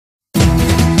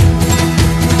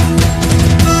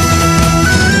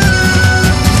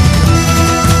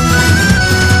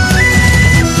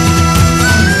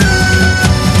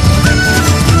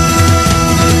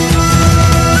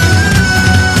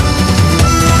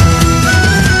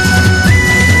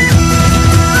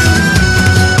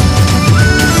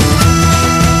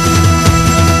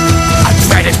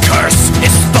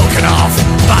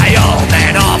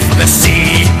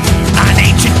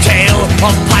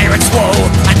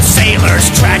sailor's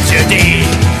tragedy.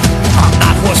 A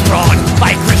map was brought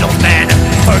by grizzled men,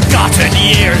 forgotten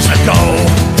years ago.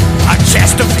 A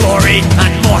chest of glory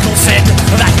and mortal sin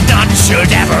that none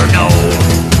should ever know.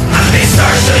 And these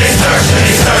thirst, and these thirst, and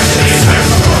these thirst, and these thirst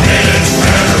for forbidden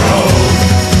treasure road.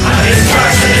 And these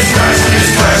curse, and these curse, and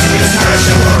these curse, and these curse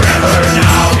shall forever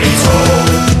now be told.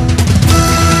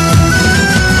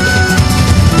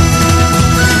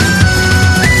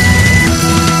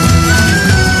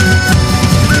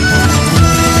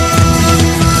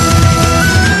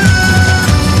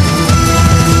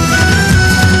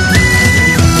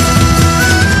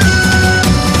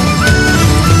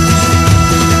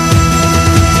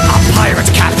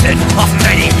 Of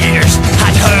many years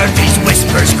had heard these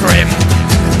whispers grim,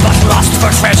 but lust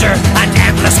for treasure and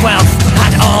endless wealth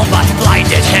had all but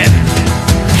blinded him.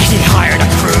 He hired a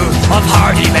crew of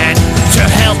hardy men to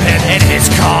help him in his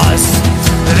cause.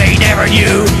 They never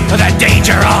knew the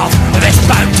danger of this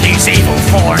bounty's evil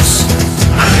force.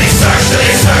 And they searched, and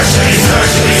they searched, and they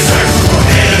searched, and they searched for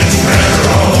forbidden treasure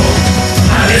road.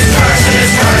 And his curse, and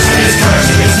his curse, and his curse,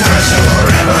 and his curse shall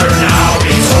forever now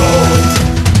be told.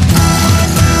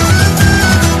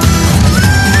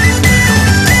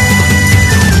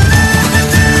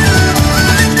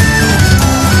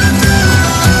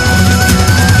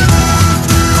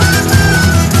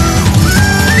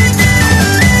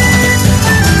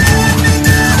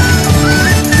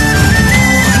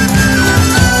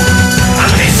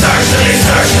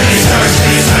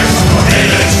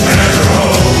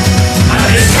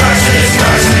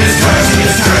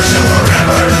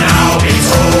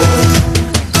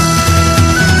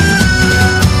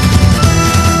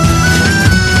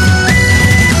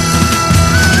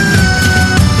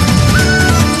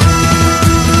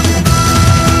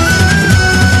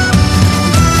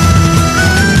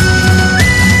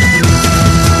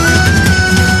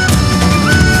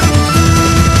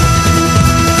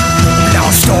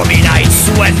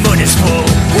 When moon is full,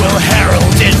 will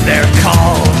herald in their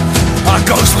call a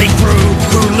ghostly crew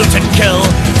who loot and kill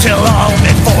till all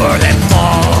before them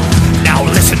fall. Now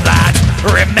listen, lad,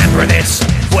 remember this: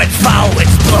 when foul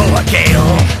winds blow a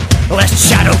gale, lest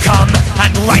shadow come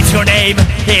and write your name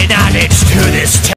in adage to this tale.